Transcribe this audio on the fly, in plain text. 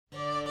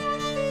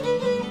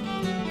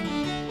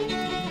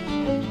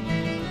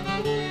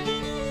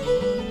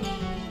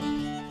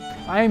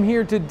I am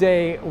here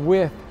today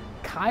with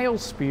Kyle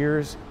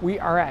Spears. We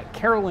are at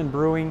Carillon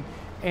Brewing,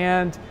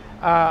 and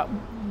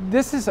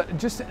this is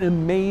just an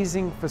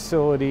amazing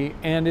facility,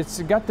 and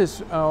it's got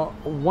this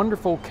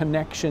wonderful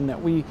connection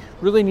that we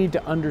really need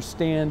to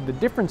understand the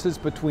differences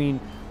between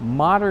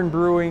modern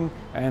brewing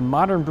and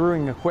modern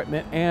brewing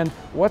equipment and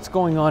what's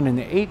going on in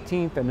the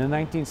 18th and the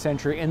 19th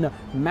century and the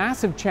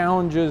massive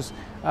challenges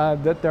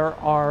that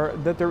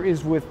there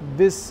is with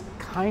this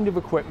kind of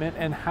equipment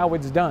and how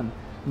it's done.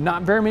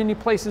 Not very many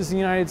places in the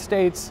United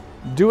States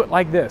do it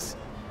like this.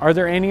 Are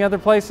there any other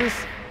places?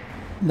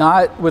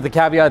 Not, with the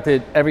caveat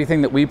that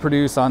everything that we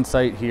produce on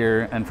site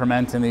here and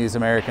ferment in these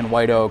American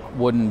white oak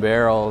wooden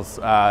barrels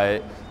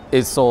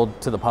is sold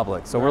to the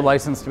public. So we're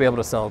licensed to be able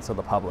to sell it to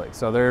the public.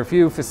 So there are a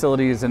few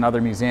facilities and other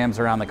museums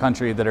around the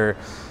country that are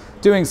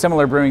doing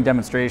similar brewing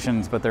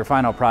demonstrations, but their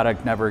final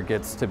product never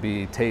gets to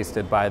be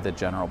tasted by the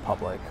general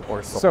public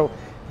or sold. So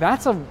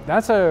that's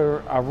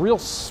a real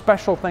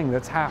special thing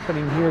that's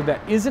happening here that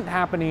isn't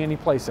happening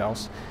anyplace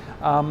else.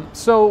 We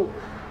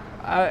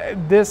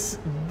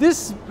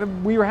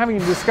were having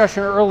a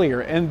discussion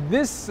earlier, and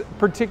this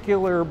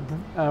particular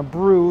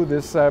brew,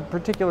 this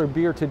particular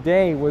beer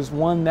today was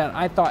one that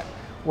I thought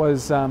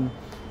was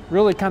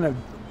really kind of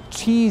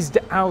teased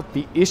out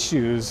the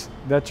issues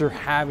that you're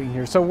having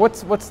here. So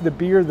what's the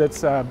beer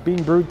that's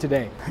being brewed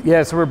today?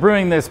 Yeah, so we're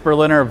brewing this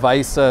Berliner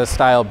Weisse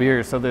style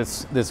beer. So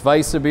this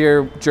Weisse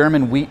beer,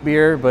 German wheat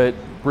beer, but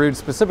brewed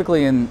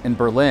specifically in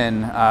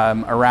Berlin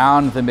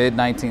around the mid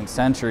 19th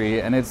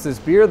century. And it's this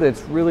beer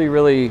that's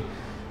really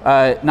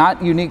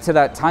not unique to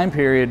that time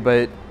period,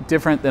 but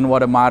different than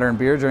what a modern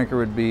beer drinker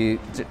would be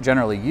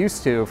generally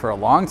used to for a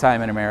long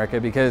time in America,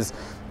 because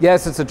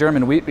yes, it's a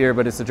German wheat beer,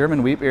 but it's a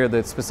German wheat beer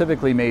that's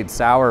specifically made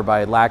sour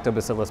by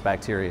lactobacillus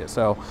bacteria.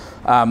 So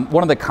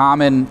one of the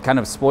common kind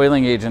of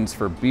spoiling agents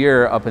for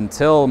beer up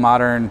until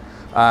modern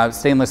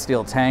stainless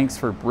steel tanks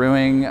for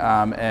brewing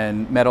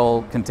and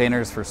metal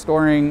containers for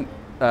storing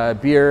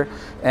beer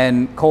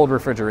and cold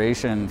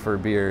refrigeration for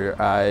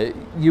beer,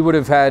 you would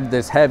have had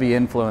this heavy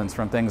influence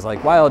from things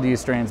like wild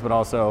yeast strains, but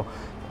also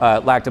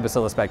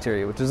lactobacillus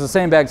bacteria, which is the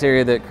same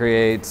bacteria that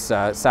creates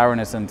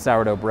sourness in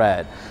sourdough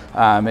bread.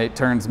 It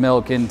turns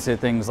milk into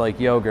things like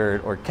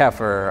yogurt or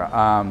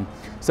kefir.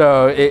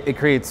 So it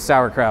creates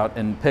sauerkraut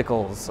and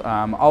pickles.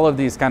 All of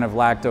these kind of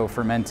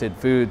lacto-fermented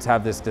foods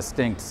have this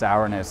distinct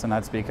sourness, and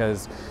that's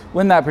because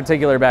when that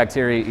particular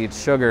bacteria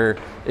eats sugar,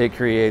 it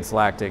creates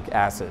lactic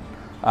acid.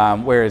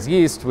 Whereas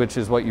yeast, which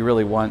is what you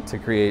really want to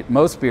create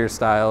most beer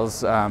styles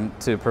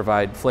to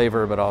provide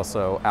flavor but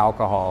also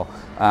alcohol,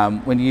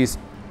 when yeast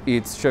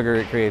eats sugar,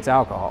 it creates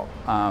alcohol.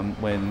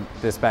 When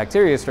this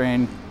bacteria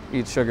strain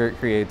eats sugar, it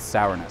creates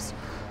sourness.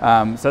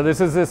 So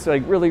this is this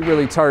like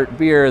really tart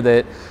beer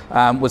that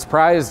was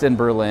prized in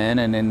Berlin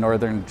and in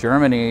northern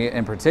Germany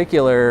in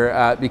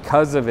particular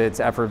because of its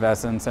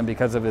effervescence and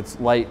because of its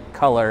light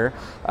color,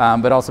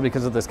 but also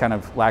because of this kind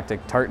of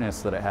lactic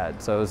tartness that it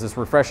had. So it was this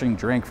refreshing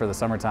drink for the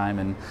summertime,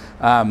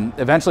 and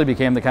eventually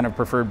became the kind of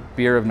preferred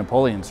beer of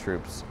Napoleon's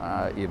troops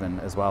even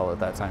as well at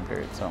that time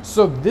period.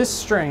 So this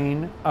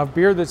strain of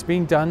beer that's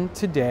being done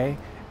today,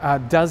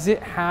 does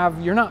it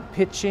have, you're not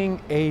pitching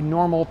a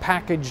normal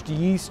packaged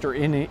yeast or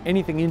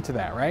anything into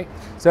that, right?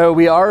 So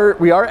we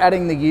are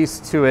adding the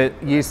yeast to it,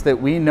 yeast that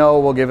we know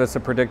will give us a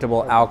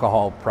predictable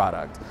alcohol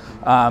product.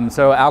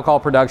 So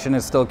alcohol production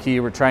is still key.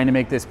 We're trying to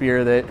make this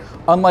beer that,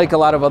 unlike a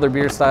lot of other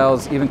beer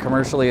styles, even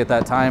commercially at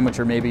that time, which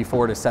are maybe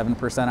 4 to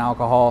 7%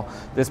 alcohol,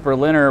 this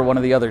Berliner, one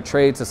of the other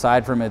traits,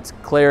 aside from its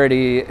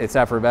clarity, its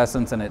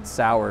effervescence, and its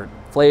sour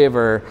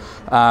flavor,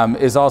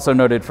 is also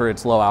noted for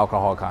its low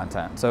alcohol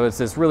content. So it's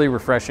this really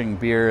refreshing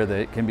beer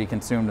that can be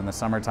consumed in the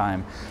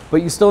summertime.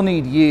 But you still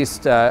need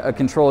yeast, a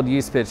controlled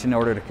yeast pitch, in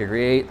order to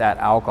create that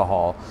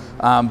alcohol.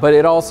 But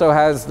it also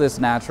has this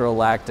natural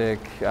lactic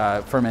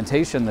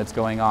fermentation that's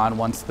going on.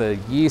 Once the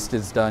yeast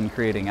is done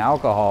creating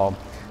alcohol,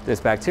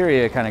 this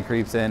bacteria kind of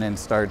creeps in and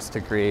starts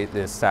to create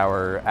this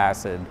sour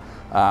acid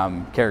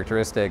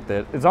characteristic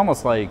that is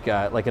almost like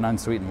an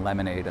unsweetened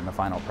lemonade in the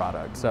final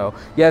product. So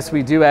yes,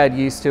 we do add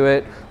yeast to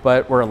it,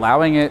 but we're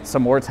allowing it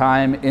some more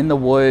time in the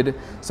wood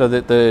so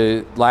that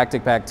the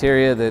lactic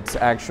bacteria that's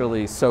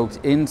actually soaked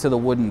into the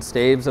wooden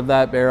staves of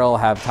that barrel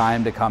have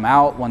time to come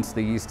out once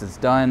the yeast is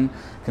done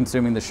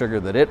consuming the sugar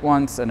that it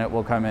wants, and it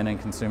will come in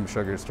and consume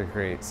sugars to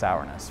create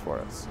sourness for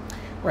us.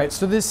 Right,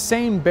 so this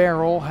same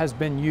barrel has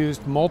been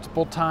used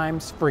multiple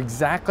times for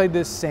exactly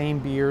this same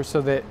beer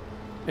so that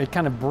it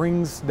kind of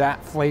brings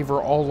that flavor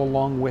all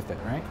along with it,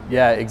 right?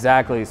 Yeah,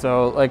 exactly.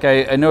 So like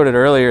I noted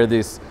earlier,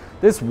 this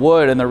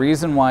wood, and the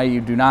reason why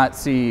you do not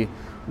see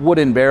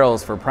wooden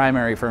barrels for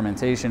primary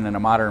fermentation in a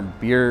modern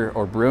beer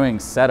or brewing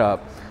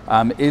setup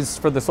is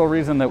for the sole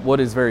reason that wood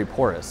is very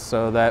porous.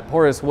 So that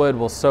porous wood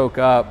will soak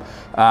up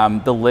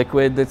the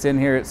liquid that's in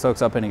here. It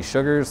soaks up any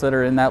sugars that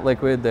are in that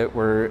liquid that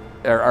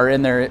are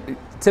in there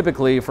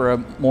typically for a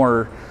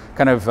more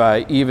kind of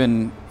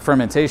even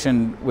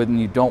fermentation when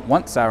you don't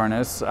want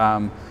sourness.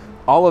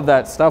 All of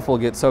that stuff will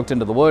get soaked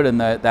into the wood, and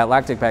that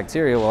lactic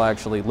bacteria will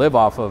actually live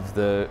off of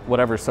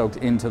whatever soaked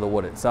into the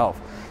wood itself.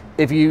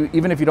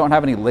 even if you don't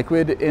have any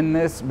liquid in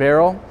this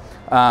barrel,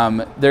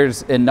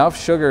 there's enough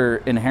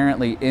sugar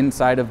inherently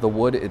inside of the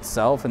wood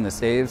itself and the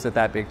staves that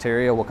that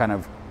bacteria will kind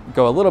of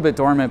go a little bit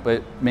dormant,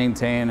 but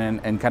maintain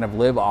and kind of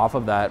live off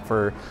of that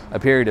for a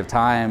period of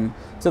time,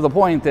 to the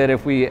point that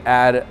if we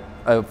add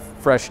a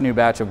fresh new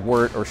batch of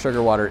wort or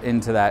sugar water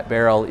into that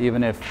barrel,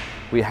 even if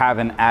we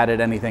haven't added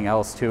anything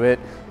else to it,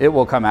 it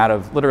will come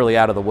literally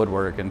out of the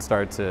woodwork and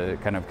start to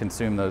kind of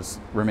consume those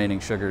remaining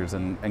sugars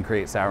and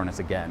create sourness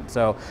again.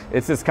 So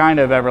it's this kind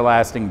of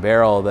everlasting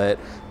barrel that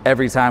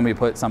every time we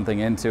put something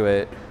into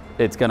it,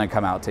 it's going to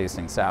come out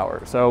tasting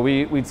sour. So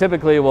we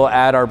typically will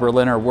add our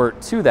Berliner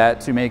wort to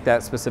that to make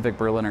that specific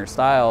Berliner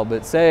style.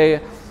 But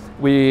say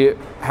we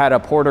had a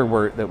porter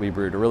wort that we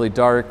brewed, a really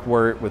dark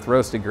wort with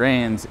roasted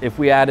grains. If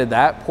we added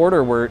that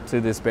porter wort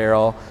to this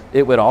barrel,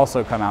 it would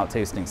also come out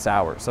tasting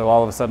sour. So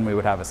all of a sudden we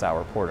would have a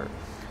sour porter,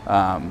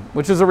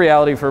 which is a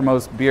reality for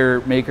most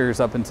beer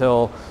makers up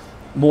until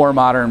more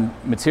modern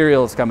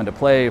materials come into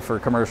play for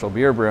commercial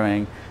beer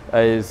brewing,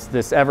 is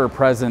this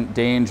ever-present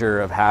danger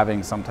of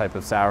having some type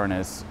of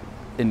sourness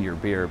in your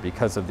beer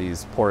because of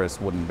these porous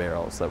wooden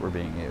barrels that were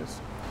being used.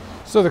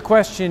 So the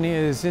question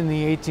is, in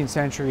the 18th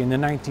century, in the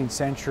 19th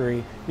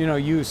century,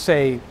 you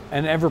say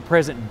an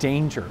ever-present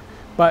danger,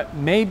 but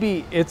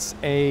maybe it's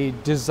a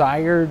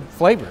desired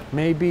flavor.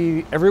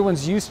 Maybe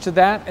everyone's used to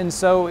that, and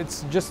so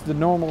it's just the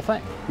normal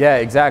thing. Yeah,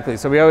 exactly.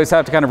 So we always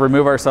have to kind of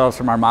remove ourselves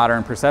from our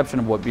modern perception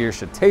of what beer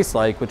should taste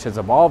like, which has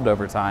evolved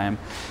over time,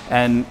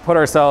 and put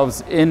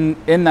ourselves in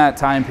that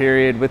time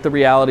period with the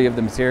reality of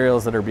the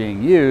materials that are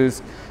being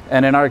used.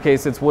 And in our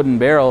case, it's wooden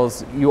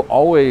barrels. You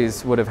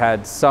always would have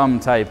had some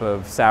type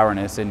of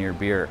sourness in your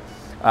beer.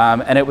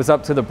 And it was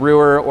up to the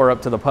brewer or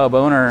up to the pub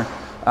owner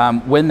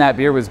when that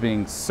beer was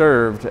being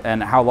served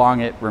and how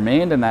long it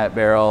remained in that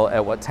barrel,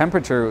 at what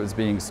temperature it was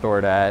being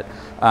stored at.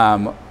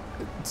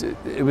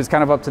 It was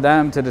kind of up to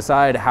them to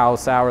decide how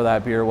sour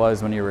that beer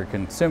was when you were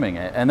consuming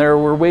it. And there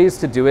were ways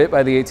to do it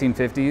by the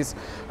 1850s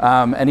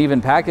and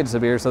even package the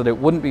beer so that it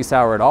wouldn't be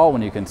sour at all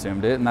when you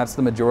consumed it. And that's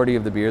the majority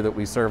of the beer that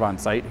we serve on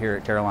site here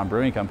at Carillon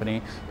Brewing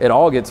Company. It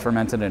all gets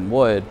fermented in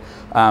wood.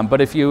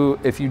 But if you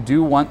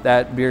do want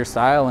that beer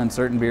style, and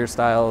certain beer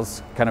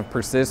styles kind of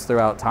persist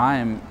throughout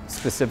time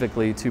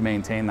specifically to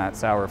maintain that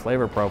sour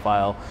flavor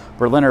profile,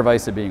 Berliner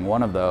Weisse being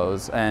one of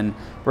those. And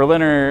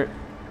Berliner,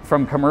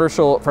 from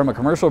a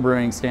commercial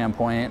brewing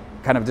standpoint,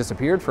 kind of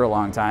disappeared for a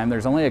long time.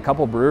 There's only a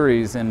couple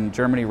breweries in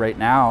Germany right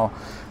now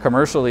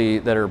commercially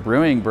that are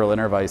brewing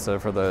Berliner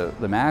Weisse for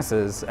the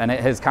masses, and it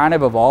has kind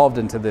of evolved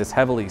into this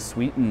heavily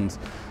sweetened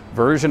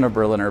version of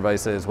Berliner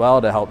Weisse as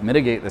well to help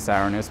mitigate the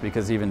sourness,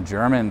 because even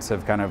Germans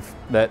have kind of,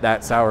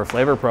 that sour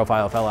flavor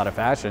profile fell out of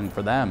fashion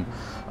for them.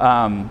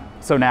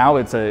 So now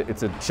it's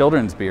a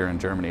children's beer in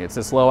Germany. It's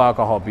this low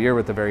alcohol beer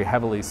with a very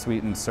heavily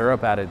sweetened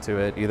syrup added to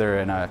it, either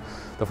in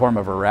the form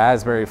of a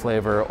raspberry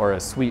flavor or a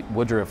sweet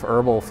Woodruff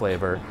herbal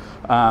flavor.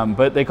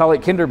 But they call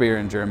it Kinderbier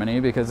in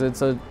Germany because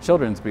it's a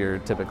children's beer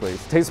typically.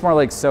 It tastes more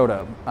like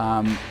soda.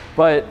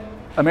 But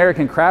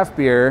American craft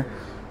beer,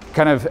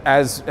 kind of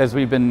as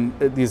we've been,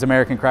 these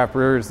American craft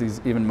brewers,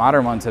 these even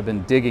modern ones, have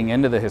been digging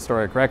into the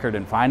historic record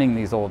and finding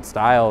these old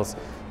styles.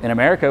 In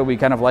America, we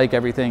kind of like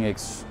everything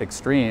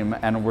extreme,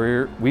 and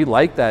we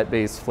like that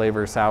base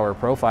flavor sour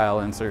profile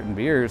in certain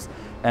beers.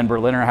 And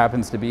Berliner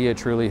happens to be a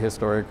truly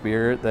historic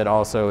beer that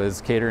also is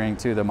catering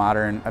to the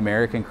modern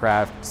American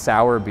craft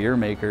sour beer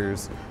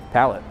makers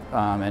palate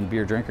and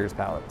beer drinkers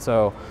palate.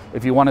 So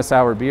if you want a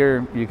sour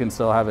beer, you can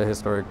still have a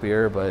historic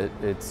beer, but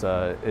it's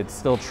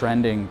still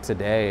trending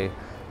today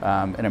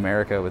in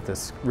America with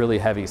this really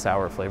heavy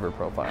sour flavor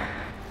profile.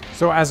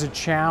 So as a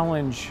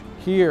challenge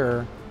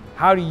here,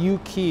 how do you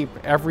keep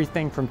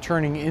everything from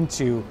turning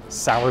into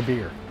sour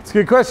beer? It's a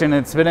good question.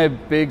 It's been a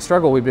big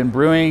struggle. We've been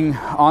brewing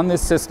on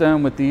this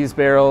system with these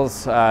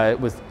barrels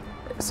with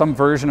some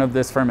version of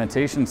this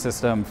fermentation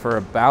system for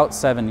about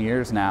 7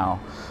 years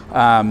now.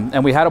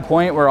 And we had a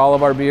point where all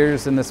of our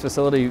beers in this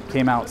facility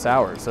came out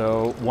sour.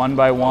 So one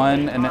by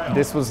one, and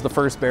this was the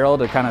first barrel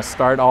to kind of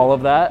start all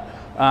of that.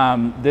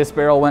 This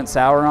barrel went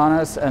sour on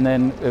us, and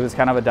then it was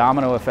kind of a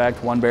domino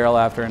effect. One barrel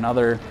after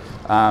another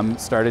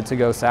started to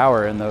go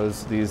sour, and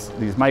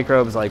these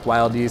microbes like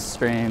wild yeast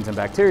strains and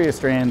bacteria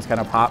strains kind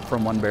of pop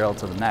from one barrel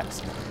to the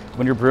next.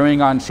 When you're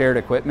brewing on shared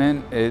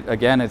equipment,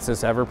 again, it's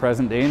this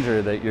ever-present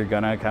danger that you're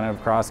gonna kind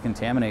of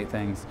cross-contaminate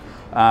things.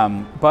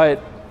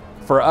 But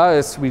for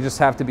us, we just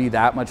have to be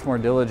that much more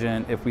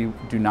diligent if we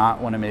do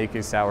not want to make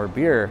a sour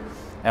beer.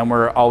 And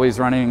we're always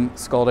running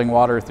scalding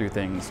water through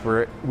things.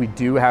 We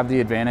do have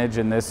the advantage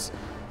in this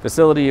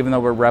facility, even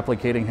though we're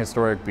replicating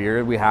historic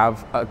beer, we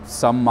have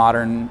some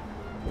modern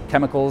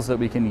chemicals that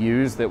we can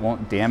use that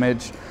won't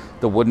damage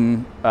the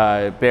wooden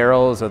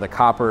barrels or the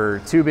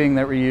copper tubing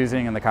that we're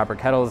using and the copper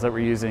kettles that we're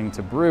using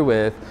to brew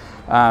with,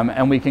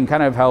 and we can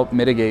kind of help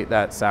mitigate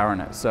that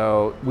sourness.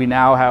 So we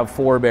now have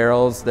 4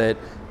 barrels that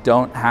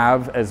don't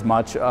have as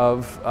much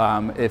of,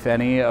 if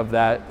any, of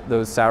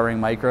those souring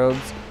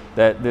microbes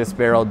that this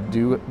barrel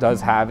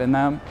does have in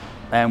them,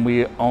 and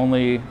we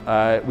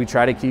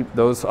try to keep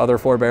those other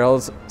 4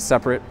 barrels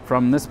separate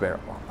from this barrel.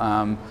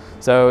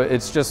 So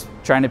it's just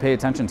trying to pay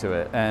attention to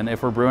it. And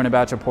if we're brewing a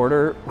batch of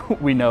porter,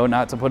 we know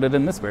not to put it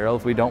in this barrel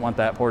if we don't want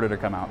that porter to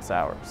come out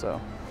sour.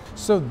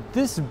 So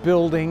this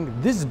building,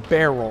 this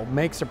barrel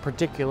makes a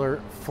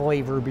particular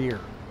flavor beer.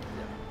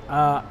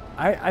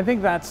 I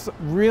think that's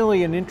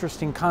really an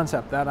interesting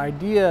concept, that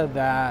idea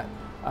that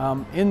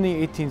in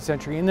the 18th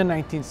century, in the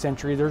 19th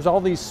century, there's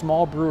all these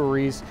small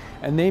breweries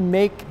and they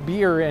make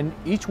beer, and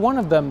each one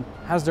of them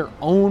has their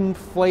own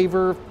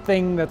flavor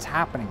thing that's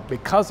happening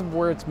because of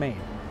where it's made.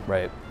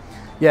 Right.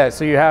 Yeah,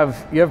 so you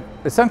have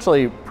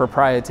essentially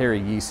proprietary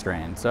yeast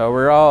strains. So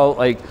we're all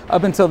like,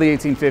 up until the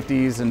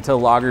 1850s, until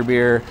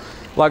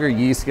lager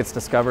yeast gets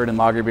discovered and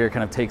lager beer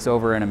kind of takes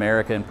over in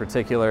America in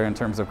particular in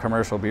terms of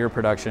commercial beer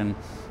production.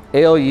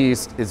 Ale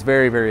yeast is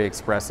very, very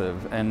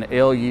expressive, and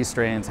ale yeast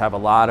strains have a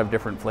lot of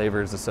different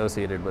flavors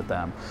associated with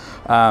them.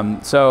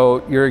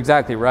 So you're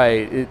exactly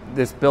right.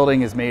 This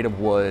building is made of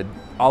wood.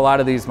 A lot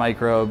of these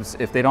microbes,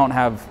 if they don't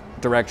have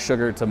direct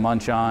sugar to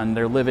munch on,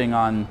 they're living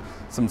on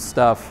some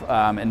stuff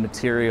and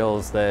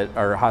materials that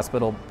are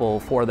hospitable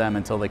for them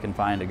until they can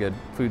find a good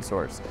food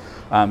source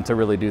to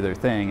really do their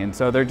thing. And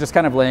so they're just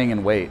kind of laying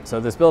in wait. So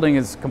this building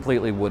is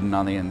completely wooden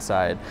on the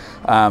inside.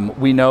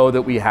 We know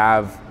that we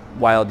have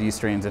wild yeast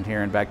strains in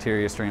here and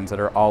bacteria strains that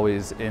are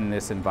always in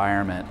this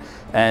environment,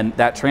 and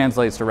that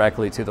translates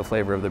directly to the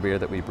flavor of the beer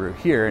that we brew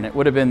here. And it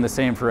would have been the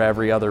same for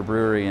every other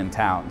brewery in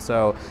town.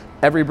 So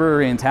every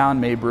brewery in town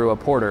may brew a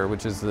porter,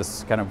 which is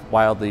this kind of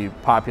wildly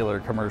popular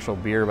commercial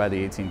beer by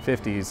the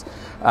 1850s,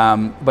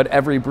 but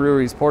every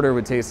brewery's porter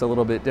would taste a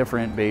little bit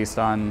different based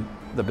on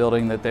the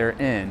building that they're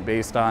in,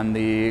 based on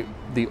the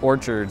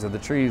orchards or the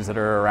trees that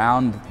are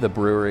around the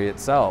brewery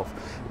itself.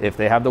 If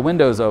they have the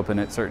windows open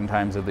at certain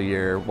times of the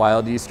year,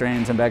 wild yeast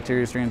strains and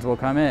bacteria strains will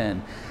come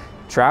in.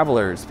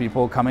 Travelers,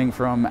 people coming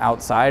from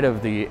outside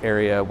of the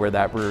area where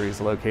that brewery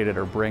is located,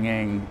 are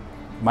bringing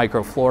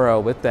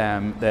microflora with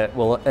them that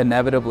will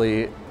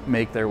inevitably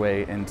make their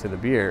way into the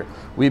beer.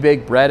 We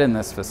bake bread in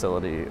this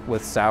facility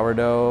with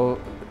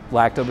sourdough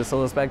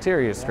lactobacillus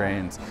bacteria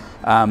strains.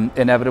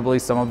 Inevitably,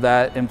 some of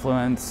that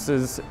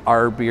influences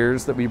our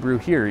beers that we brew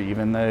here,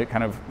 even the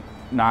kind of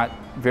not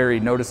very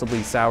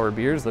noticeably sour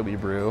beers that we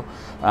brew.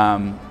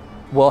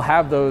 We'll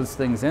have those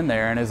things in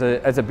there, and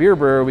as a beer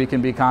brewer, we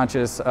can be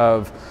conscious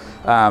of,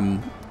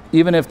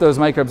 even if those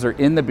microbes are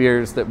in the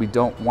beers that we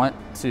don't want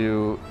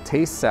to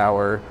taste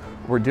sour,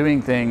 we're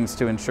doing things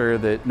to ensure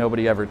that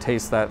nobody ever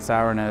tastes that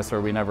sourness,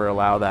 or we never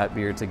allow that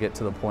beer to get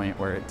to the point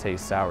where it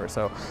tastes sour.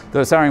 So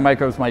those souring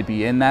microbes might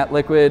be in that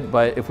liquid,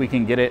 but if we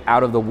can get it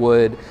out of the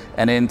wood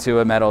and into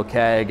a metal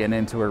keg and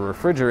into a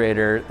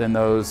refrigerator, then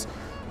those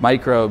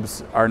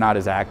microbes are not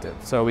as active.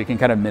 So we can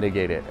kind of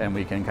mitigate it, and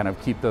we can kind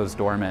of keep those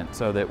dormant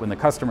so that when the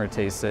customer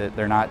tastes it,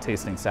 they're not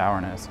tasting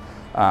sourness.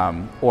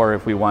 Or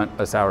if we want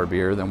a sour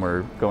beer, then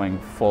we're going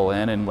full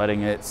in and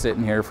letting it sit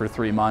in here for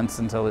 3 months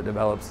until it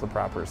develops the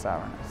proper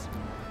sourness.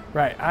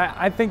 Right.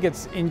 I think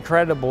it's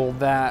incredible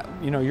that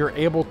you're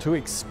able to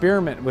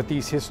experiment with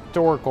these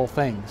historical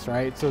things,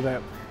 right? So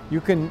that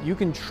you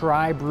can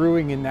try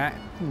brewing in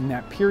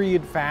that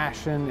period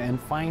fashion and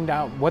find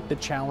out what the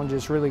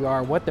challenges really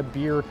are, what the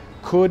beer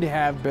could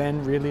have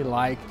been really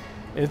like.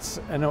 It's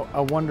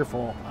a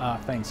wonderful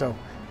thing. So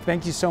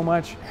thank you so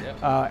much.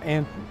 Yep.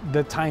 And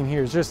the time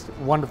here is just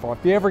wonderful.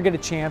 If you ever get a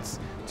chance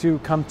to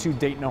come to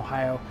Dayton,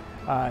 Ohio,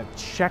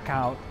 check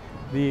out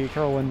the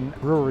Carillon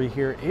Brewery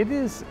here. It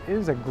is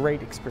a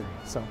great experience.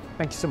 So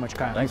thank you so much,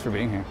 Kyle. Thanks for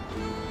being here.